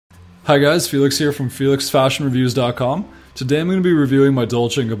Hi guys, Felix here from FelixFashionReviews.com. Today I'm going to be reviewing my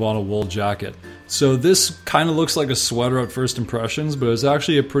Dolce Gabbana wool jacket. So this kind of looks like a sweater at first impressions, but it's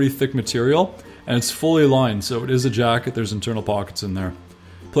actually a pretty thick material, and it's fully lined, so it is a jacket. There's internal pockets in there.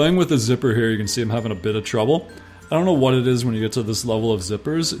 Playing with the zipper here, you can see I'm having a bit of trouble. I don't know what it is when you get to this level of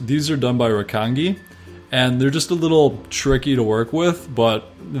zippers. These are done by Rakangi, and they're just a little tricky to work with, but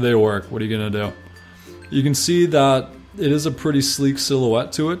they work. What are you going to do? You can see that it is a pretty sleek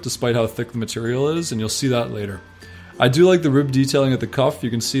silhouette to it, despite how thick the material is, and you'll see that later. I do like the rib detailing at the cuff. You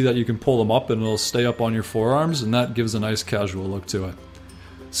can see that you can pull them up and it'll stay up on your forearms, and that gives a nice casual look to it.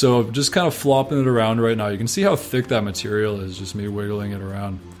 So just kind of flopping it around right now. You can see how thick that material is, just me wiggling it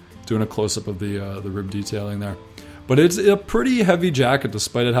around, doing a close-up of the rib detailing there. But it's a pretty heavy jacket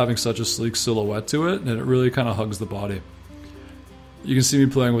despite it having such a sleek silhouette to it, and it really kind of hugs the body. You can see me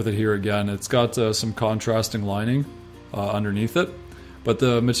playing with it here again. It's got some contrasting lining underneath it, but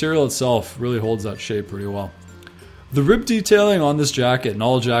the material itself really holds that shape pretty well. The rib detailing on this jacket, and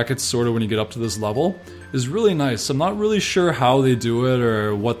all jackets sort of when you get up to this level, is really nice. I'm not really sure how they do it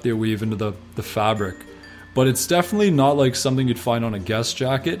or what they weave into the fabric, but it's definitely not like something you'd find on a Guess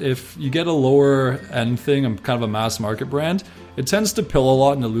jacket. If you get a lower end thing, I'm kind of a mass market brand, it tends to pill a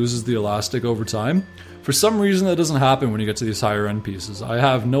lot and it loses the elastic over time. For some reason that doesn't happen when you get to these higher end pieces. I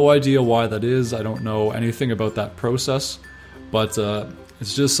have no idea why that is. I don't know anything about that process, but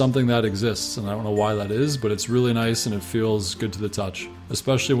it's just something that exists, and I don't know why that is, but it's really nice and it feels good to the touch,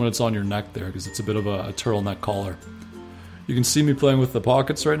 especially when it's on your neck there, because it's a bit of a turtleneck collar. You can see me playing with the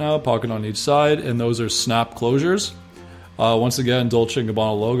pockets right now, pocket on each side, and those are snap closures. Once again, Dolce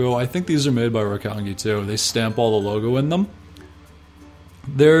Gabbana logo. I think these are made by Rakangi too. They stamp all the logo in them.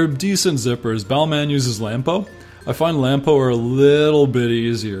 They're decent zippers. Balmain uses Lampo. I find Lampo are a little bit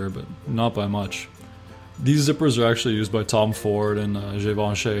easier, but not by much. These zippers are actually used by Tom Ford and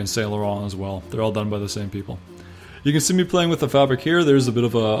Givenchy and Saint Laurent as well. They're all done by the same people. You can see me playing with the fabric here. There's a bit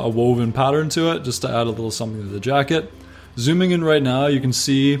of a woven pattern to it, just to add a little something to the jacket. Zooming in right now, you can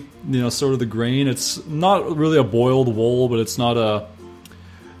see, sort of the grain. It's not really a boiled wool, but it's not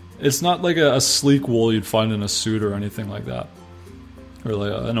like a sleek wool you'd find in a suit or anything like that. Or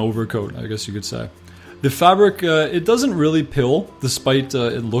like an overcoat, I guess you could say. The fabric, it doesn't really pill, despite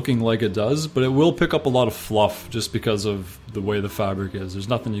it looking like it does, but it will pick up a lot of fluff just because of the way the fabric is. There's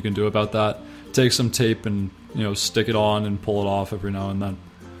nothing you can do about that. Take some tape and stick it on and pull it off every now and then.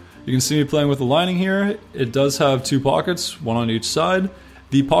 You can see me playing with the lining here. It does have two pockets, one on each side.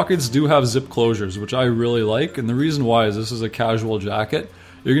 The pockets do have zip closures, which I really like, and the reason why is this is a casual jacket.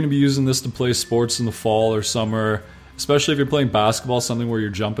 You're going to be using this to play sports in the fall or summer. Especially if you're playing basketball, something where you're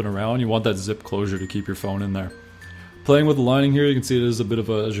jumping around, you want that zip closure to keep your phone in there. Playing with the lining here, you can see it is a bit of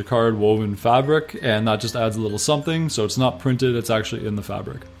a jacquard woven fabric, and that just adds a little something, so it's not printed, it's actually in the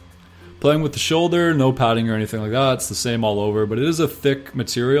fabric. Playing with the shoulder, no padding or anything like that, it's the same all over, but it is a thick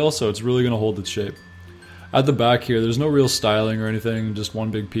material, so it's really going to hold its shape. At the back here, there's no real styling or anything, just one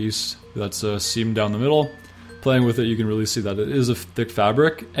big piece that's seamed down the middle. Playing with it, you can really see that it is a thick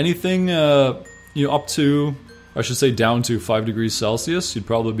fabric. Anything up to, I should say down to 5 degrees Celsius, you'd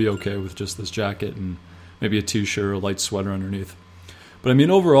probably be okay with just this jacket and maybe a t-shirt or a light sweater underneath. But I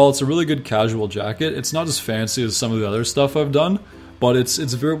mean, overall, it's a really good casual jacket. It's not as fancy as some of the other stuff I've done, but it's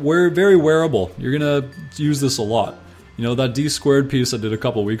very wearable. You're going to use this a lot. That D squared piece I did a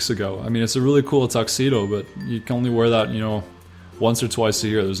couple weeks ago, I mean, it's a really cool tuxedo, but you can only wear that, once or twice a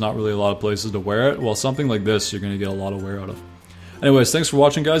year. There's not really a lot of places to wear it. Well, something like this, you're going to get a lot of wear out of. Anyways, thanks for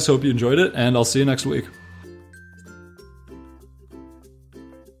watching, guys. Hope you enjoyed it, and I'll see you next week.